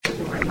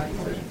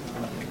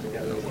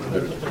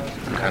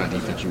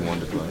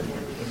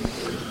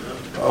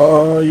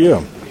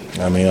Yeah.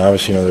 I mean,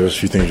 obviously, there's a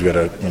few things we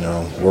got to,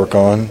 work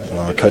on,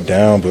 cut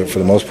down. But for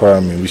the most part, I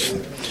mean, we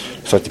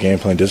stuck the game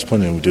plan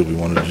discipline and we did what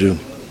we wanted to do.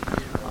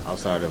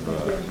 Outside of,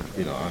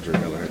 Andre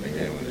Miller hitting the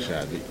game with the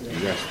shot, do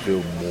you guys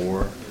feel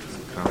more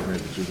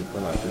confident that you can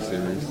pull out this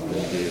series than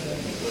you did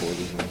before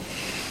this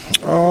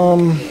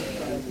one?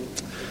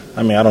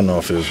 I mean, I don't know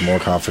if it was more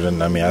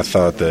confident. I mean, I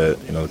thought that,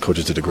 the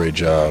coaches did a great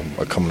job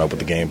of coming up with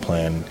the game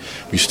plan.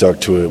 We stuck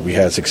to it. We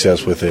had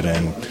success with it.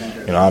 And,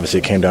 obviously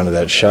it came down to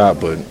that shot,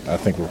 but I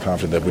think we're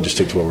confident that we just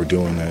stick to what we're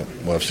doing, that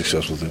we'll have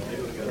success with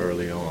it.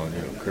 Early on,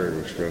 Curry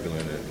was struggling,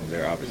 and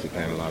they're obviously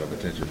paying a lot of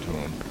attention to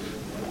him.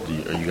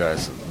 Are you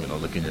guys,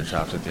 licking your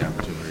chops at the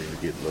opportunity to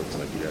get looks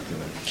like you got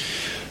tonight?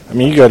 I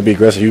mean, you got to be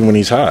aggressive even when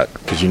he's hot,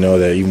 because you know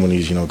that even when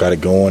he's, got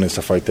it going and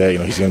stuff like that,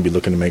 he's going to be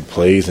looking to make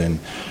plays, and,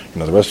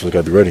 the rest of us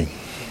got to be ready.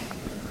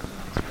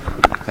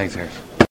 Thanks, Harris.